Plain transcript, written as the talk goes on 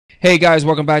Hey guys,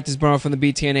 welcome back. This is Bruno from the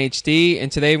BTN HD,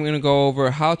 and today we're going to go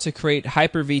over how to create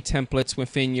Hyper-V templates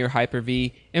within your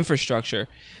Hyper-V infrastructure.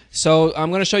 So I'm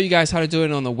going to show you guys how to do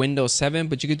it on the Windows 7,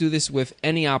 but you could do this with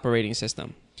any operating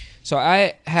system. So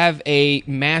I have a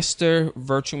master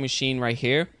virtual machine right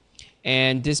here,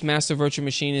 and this master virtual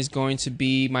machine is going to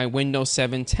be my Windows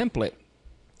 7 template.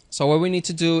 So what we need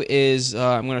to do is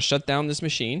I'm going to shut down this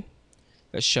machine.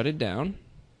 Let's shut it down.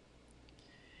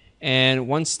 And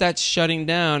once that's shutting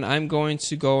down, I'm going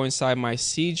to go inside my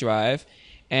C drive,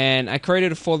 and I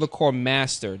created a folder called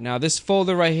master. Now this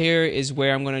folder right here is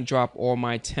where I'm going to drop all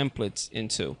my templates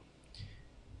into.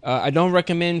 I don't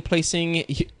recommend placing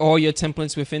all your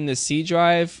templates within the C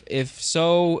drive. If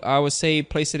so, I would say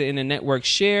place it in a network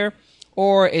share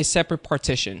or a separate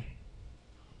partition.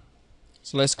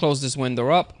 So let's close this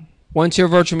window up. Once your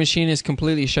virtual machine is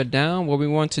completely shut down, what we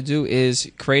want to do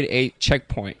is create a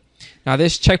checkpoint. Now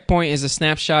this checkpoint is a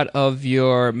snapshot of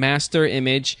your master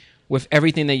image with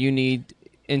everything that you need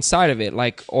inside of it,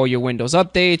 like all your Windows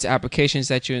updates, applications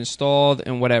that you installed,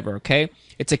 and whatever, okay?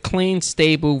 It's a clean,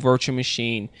 stable virtual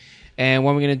machine. And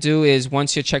what we're going to do is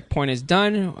once your checkpoint is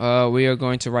done, we are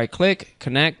going to right-click,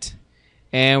 connect,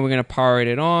 and we're going to power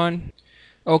it on.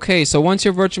 Okay, so once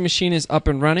your virtual machine is up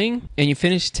and running and you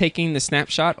finish taking the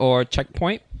snapshot or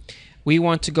checkpoint, we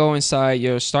want to go inside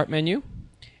your start menu.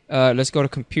 Let's go to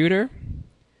computer.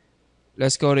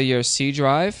 Let's go to your C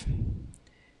drive,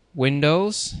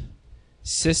 Windows,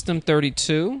 System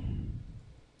 32.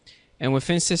 And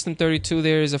within System 32,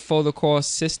 there is a folder called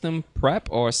System Prep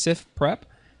or SIF Prep.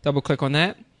 Double click on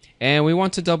that. And we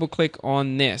want to double click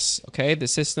on this, okay, the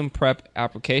System Prep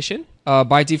application.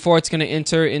 By default, it's going to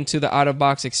enter into the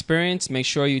out-of-box experience. Make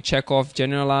sure you check off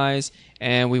Generalize,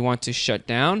 and we want to shut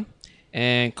down.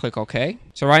 And click OK.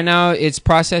 So right now it's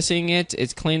processing it.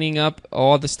 It's cleaning up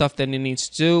all the stuff that it needs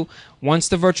to do. Once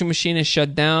the virtual machine is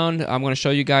shut down, I'm going to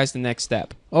show you guys the next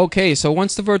step. Okay, so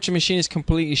once the virtual machine is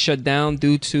completely shut down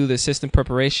due to the system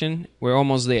preparation, we're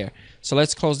almost there. So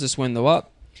let's close this window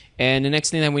up. And the next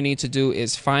thing that we need to do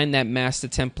is find that master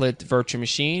template virtual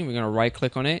machine. We're going to right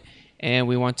click on it and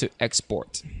we want to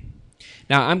export.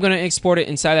 Now I'm going to export it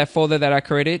inside that folder that I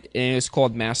created, and it's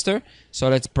called master. So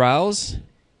let's browse.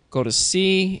 Go to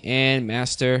C and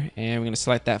master, and we're going to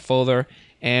select that folder,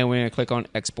 and we're going to click on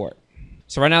export.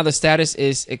 So right now the status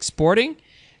is exporting,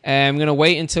 and I'm going to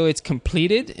wait until it's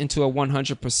completed into a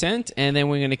 100%, and then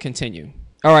we're going to continue.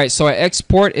 All right, so our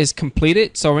export is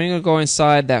completed. So we're going to go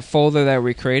inside that folder that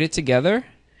we created together,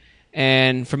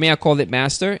 and for me I called it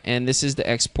master, and this is the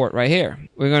export right here.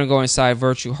 We're going to go inside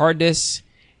virtual hard disk,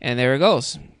 and there it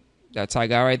goes. That's how I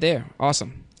got right there.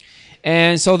 Awesome.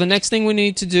 And so the next thing we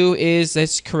need to do is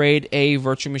let's create a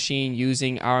virtual machine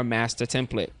using our master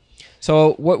template.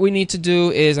 So what we need to do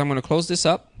is I'm going to close this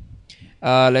up.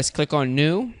 Let's click on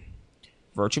new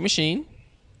virtual machine,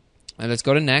 and let's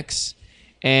go to next.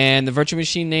 And the virtual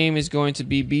machine name is going to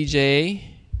be BJ-test,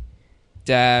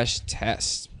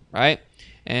 right?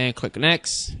 And click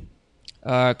next.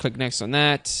 Click next on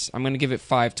that. I'm going to give it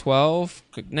 512.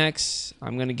 Click next.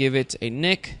 I'm going to give it a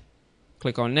NIC.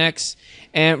 Click on next,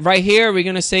 and right here we're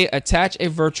going to say attach a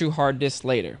virtual hard disk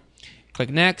later.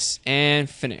 Click next and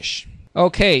finish.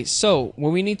 Okay, so what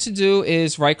we need to do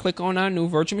is right click on our new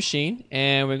virtual machine,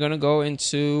 and we're going to go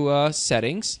into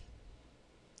settings,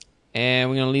 and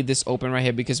we're going to leave this open right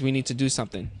here because we need to do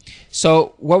something.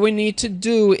 So what we need to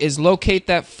do is locate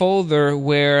that folder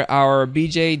where our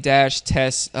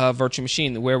BJ-test virtual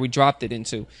machine, where we dropped it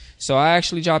into. So I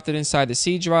actually dropped it inside the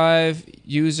C drive,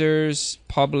 users,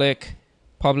 public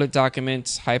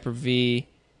documents, Hyper-V,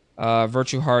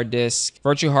 virtual hard disk.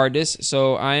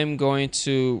 So I'm going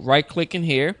to right click in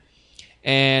here,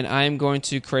 and I'm going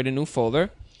to create a new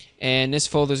folder, and this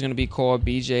folder is going to be called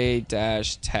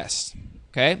BJ-test.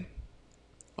 Okay,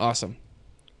 awesome,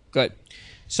 good.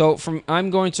 So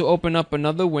I'm going to open up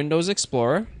another Windows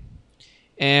Explorer,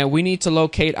 and we need to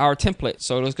locate our template.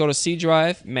 So let's go to C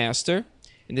drive, master,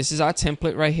 and this is our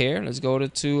template right here. Let's go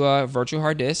to virtual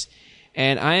hard disk.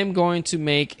 And I am going to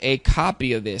make a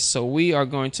copy of this. So we are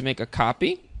going to make a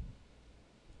copy,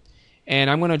 and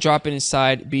I'm going to drop it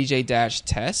inside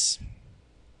BJ-test.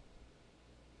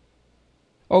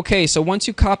 Okay, so once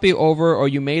you copy over, or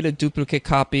you made a duplicate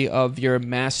copy of your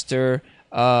master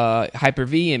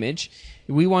Hyper-V image,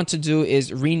 we want to do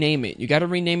is rename it. You got to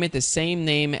rename it the same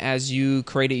name as you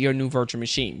created your new virtual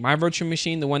machine. My virtual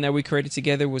machine, the one that we created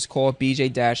together, was called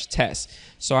BJ-test.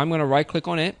 So I'm going to right click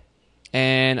on it,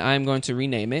 and I'm going to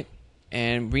rename it,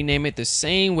 and rename it the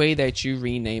same way that you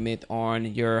rename it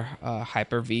on your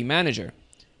Hyper-V manager.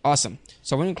 Awesome.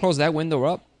 So we're going to close that window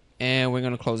up, and we're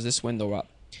going to close this window up.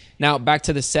 Now back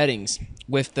to the settings.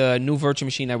 with the new virtual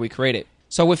machine that we created.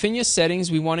 So within your settings,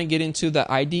 we want to get into the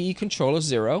IDE controller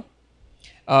 0.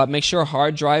 Make sure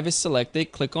hard drive is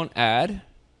selected. Click on add.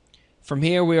 From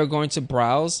here, we are going to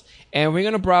browse, and we're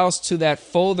going to browse to that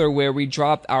folder where we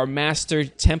dropped our master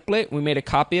template. We made a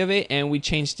copy of it, and we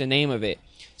changed the name of it.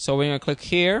 So we're going to click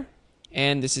here,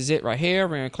 and this is it right here.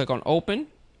 We're going to click on open.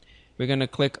 We're going to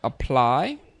click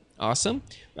apply. Awesome.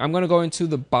 I'm going to go into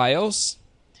the BIOS,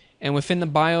 and within the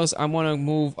BIOS, I want to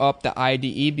move up the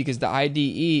IDE because the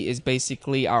IDE is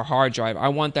basically our hard drive. I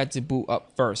want that to boot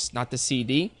up first, not the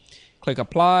CD. Click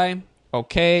apply.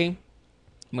 Okay.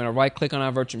 I'm going to right click on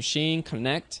our virtual machine,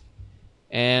 connect,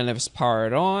 and let's power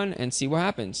it on and see what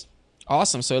happens.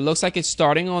 Awesome. So it looks like it's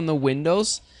starting on the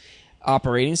Windows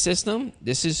operating system.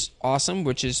 This is awesome,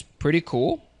 which is pretty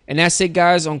cool. And that's it,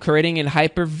 guys, on creating an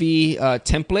Hyper-V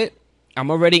template. I'm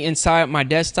already inside my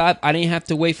desktop. I didn't have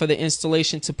to wait for the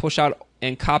installation to push out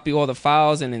and copy all the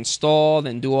files and install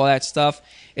and do all that stuff.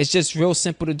 It's just real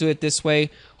simple to do it this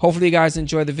way. Hopefully you guys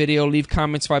enjoyed the video. Leave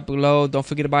comments right below. Don't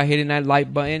forget about hitting that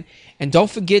like button. And don't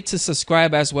forget to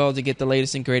subscribe as well to get the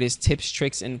latest and greatest tips,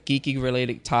 tricks, and geeky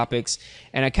related topics.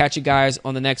 And I'll catch you guys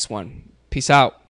on the next one. Peace out.